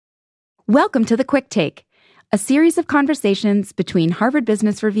Welcome to the Quick Take, a series of conversations between Harvard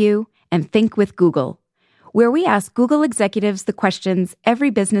Business Review and Think with Google, where we ask Google executives the questions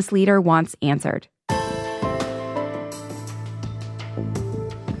every business leader wants answered.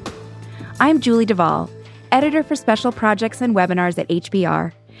 I'm Julie Devoll, editor for special projects and webinars at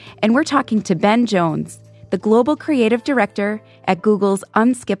HBR, and we're talking to Ben Jones, the global creative director at Google's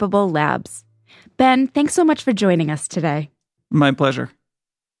Unskippable Labs. Ben, thanks so much for joining us today. My pleasure.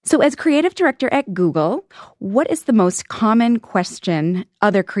 So as creative director at Google, what is the most common question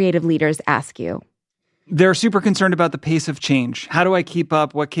other creative leaders ask you? They're super concerned about the pace of change. How do I keep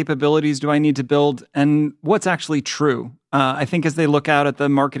up? What capabilities do I need to build? And what's actually true? I think as they look out at the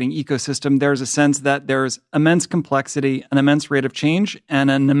marketing ecosystem, there's a sense that there's immense complexity, an immense rate of change,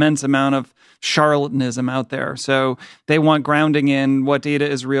 and an immense amount of charlatanism out there. So they want grounding in what data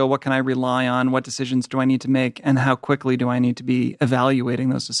is real, what can I rely on, what decisions do I need to make, and how quickly do I need to be evaluating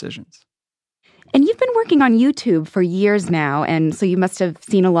those decisions. And you've been working on YouTube for years now, and so you must have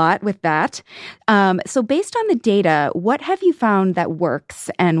seen a lot with that. So based on the data, what have you found that works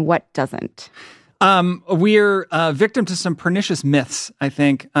and what doesn't? We're victim to some pernicious myths, I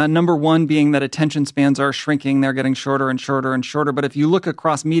think. Number one being that attention spans are shrinking. They're getting shorter and shorter and shorter. But if you look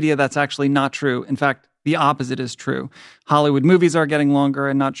across media, that's actually not true. In fact, the opposite is true. Hollywood movies are getting longer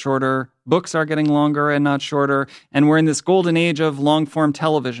and not shorter. Books are getting longer and not shorter. And we're in this golden age of long-form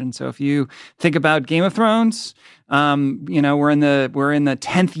television. So if you think about Game of Thrones, we're in the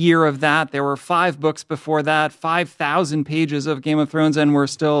 10th year of that. There were 5 books before that, 5,000 pages of Game of Thrones, and we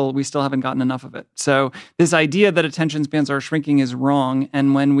still haven't gotten enough of it. So this idea that attention spans are shrinking is wrong.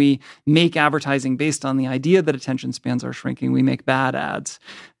 And when we make advertising based on the idea that attention spans are shrinking, we make bad ads.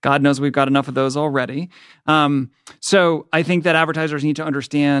 God knows we've got enough of those already. So I think that advertisers need to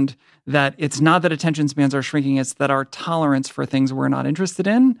understand that it's not that attention spans are shrinking, it's that our tolerance for things we're not interested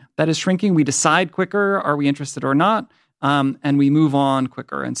in, that is shrinking. We decide quicker, are we interested or not, and we move on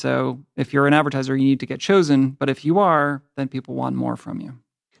quicker. And so if you're an advertiser, you need to get chosen. But if you are, then people want more from you.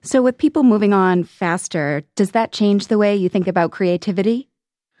 So with people moving on faster, does that change the way you think about creativity?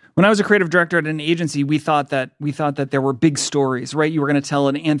 When I was a creative director at an agency, we thought that there were big stories, right? You were going to tell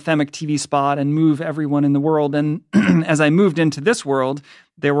an anthemic TV spot and move everyone in the world. And as I moved into this world,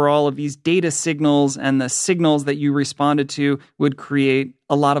 there were all of these data signals, and the signals that you responded to would create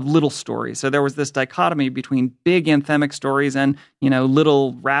a lot of little stories. So there was this dichotomy between big anthemic stories and,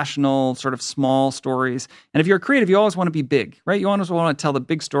 little rational sort of small stories. And if you're creative, you always want to be big, right? You always want to tell the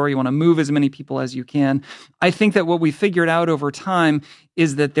big story. You want to move as many people as you can. I think that what we figured out over time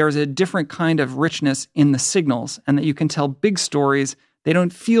is that there's a different kind of richness in the signals, and that you can tell big stories. They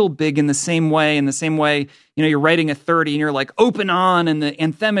don't feel big in the same way. You're writing a 30 and you're like, open on, and the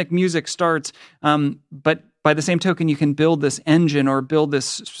anthemic music starts. But by the same token, you can build this engine or build this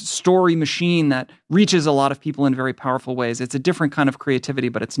story machine that reaches a lot of people in very powerful ways. It's a different kind of creativity,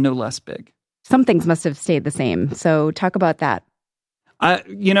 but it's no less big. Some things must have stayed the same. So talk about that.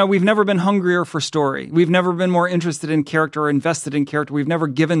 We've never been hungrier for story. We've never been more interested in character or invested in character. We've never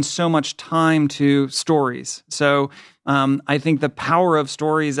given so much time to stories. So I think the power of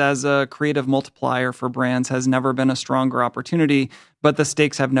stories as a creative multiplier for brands has never been a stronger opportunity, but the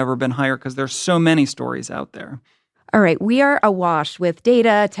stakes have never been higher because there's so many stories out there. All right, we are awash with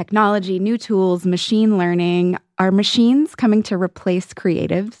data, technology, new tools, machine learning. Are machines coming to replace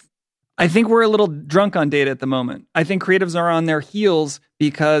creatives? I think we're a little drunk on data at the moment. I think creatives are on their heels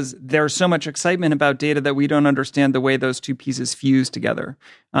because there's so much excitement about data that we don't understand the way those two pieces fuse together.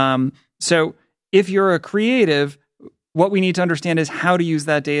 So if you're a creative, what we need to understand is how to use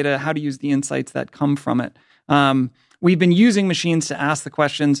that data, how to use the insights that come from it. We've been using machines to ask the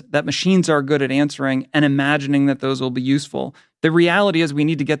questions that machines are good at answering and imagining that those will be useful. The reality is we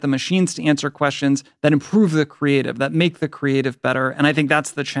need to get the machines to answer questions that improve the creative, that make the creative better. And I think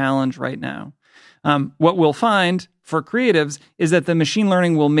that's the challenge right now. What we'll find for creatives is that the machine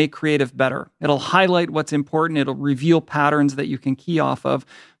learning will make creative better. It'll highlight what's important. It'll reveal patterns that you can key off of.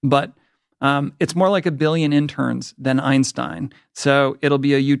 But it's more like a billion interns than Einstein. So it'll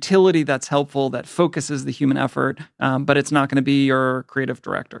be a utility that's helpful, that focuses the human effort, but it's not going to be your creative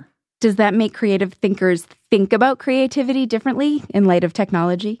director. Does that make creative thinkers think about creativity differently in light of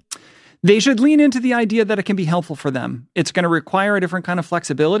technology? They should lean into the idea that it can be helpful for them. It's going to require a different kind of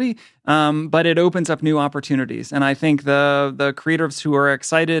flexibility, but it opens up new opportunities. And I think the creatives who are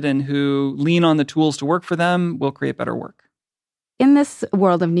excited and who lean on the tools to work for them will create better work. In this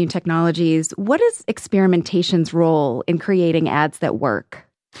world of new technologies, what is experimentation's role in creating ads that work?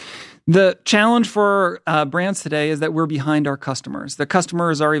 The challenge for brands today is that we're behind our customers. The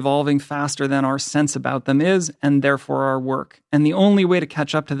customers are evolving faster than our sense about them is, and therefore our work. And the only way to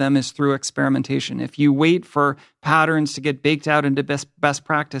catch up to them is through experimentation. If you wait for patterns to get baked out into best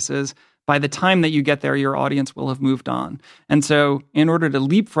practices, by the time that you get there, your audience will have moved on. And so in order to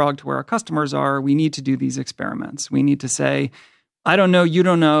leapfrog to where our customers are, we need to do these experiments. We need to say, I don't know, you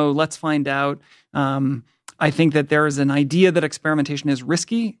don't know, let's find out. I think that there is an idea that experimentation is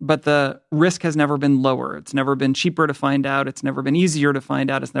risky, but the risk has never been lower. It's never been cheaper to find out. It's never been easier to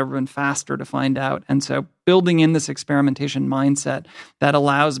find out. It's never been faster to find out. And so building in this experimentation mindset that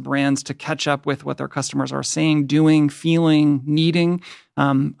allows brands to catch up with what their customers are saying, doing, feeling, needing,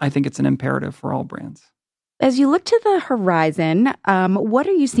 I think it's an imperative for all brands. As you look to the horizon, what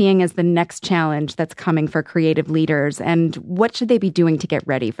are you seeing as the next challenge that's coming for creative leaders, and what should they be doing to get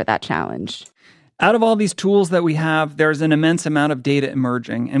ready for that challenge? Out of all these tools that we have, there's an immense amount of data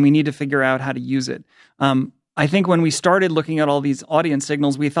emerging, and we need to figure out how to use it. I think when we started looking at all these audience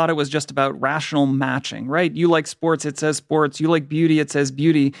signals, we thought it was just about rational matching, right? You like sports, it says sports. You like beauty, it says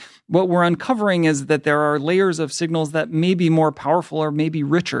beauty. What we're uncovering is that there are layers of signals that may be more powerful or maybe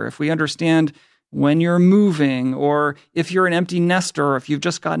richer. If we understand when you're moving, or if you're an empty nester, or if you've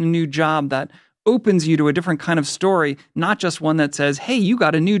just gotten a new job, that opens you to a different kind of story, not just one that says, hey, you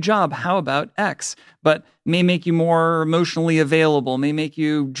got a new job, how about X? But may make you more emotionally available, may make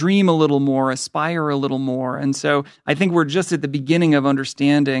you dream a little more, aspire a little more. And so I think we're just at the beginning of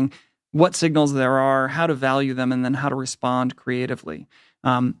understanding what signals there are, how to value them, and then how to respond creatively.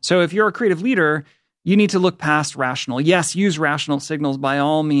 So if you're a creative leader, you need to look past rational. Yes, use rational signals by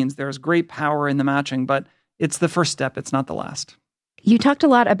all means. There's great power in the matching, but it's the first step. It's not the last. You talked a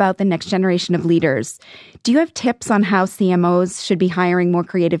lot about the next generation of leaders. Do you have tips on how CMOs should be hiring more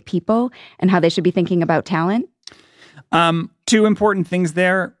creative people and how they should be thinking about talent? Two important things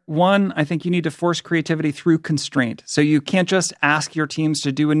there. One, I think you need to force creativity through constraint. So you can't just ask your teams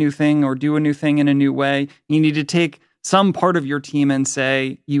to do a new thing or do a new thing in a new way. You need to take some part of your team and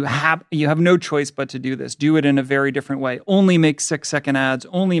say, you have no choice but to do this. Do it in a very different way. Only make 6-second ads,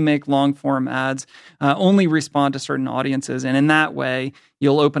 only make long-form ads, only respond to certain audiences. And in that way,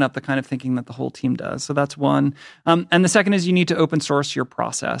 you'll open up the kind of thinking that the whole team does. So that's one. And the second is you need to open source your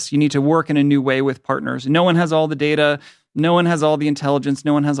process. You need to work in a new way with partners. No one has all the data. No one has all the intelligence.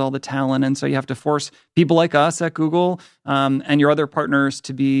 No one has all the talent. And so you have to force people like us at Google and your other partners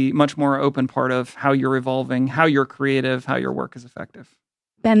to be much more open part of how you're evolving, how you're creative, how your work is effective.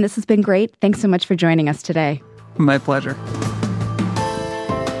 Ben, this has been great. Thanks so much for joining us today. My pleasure.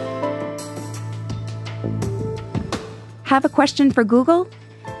 Have a question for Google?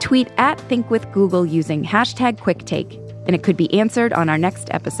 Tweet @ThinkWithGoogle using #QuickTake, and it could be answered on our next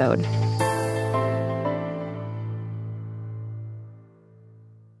episode.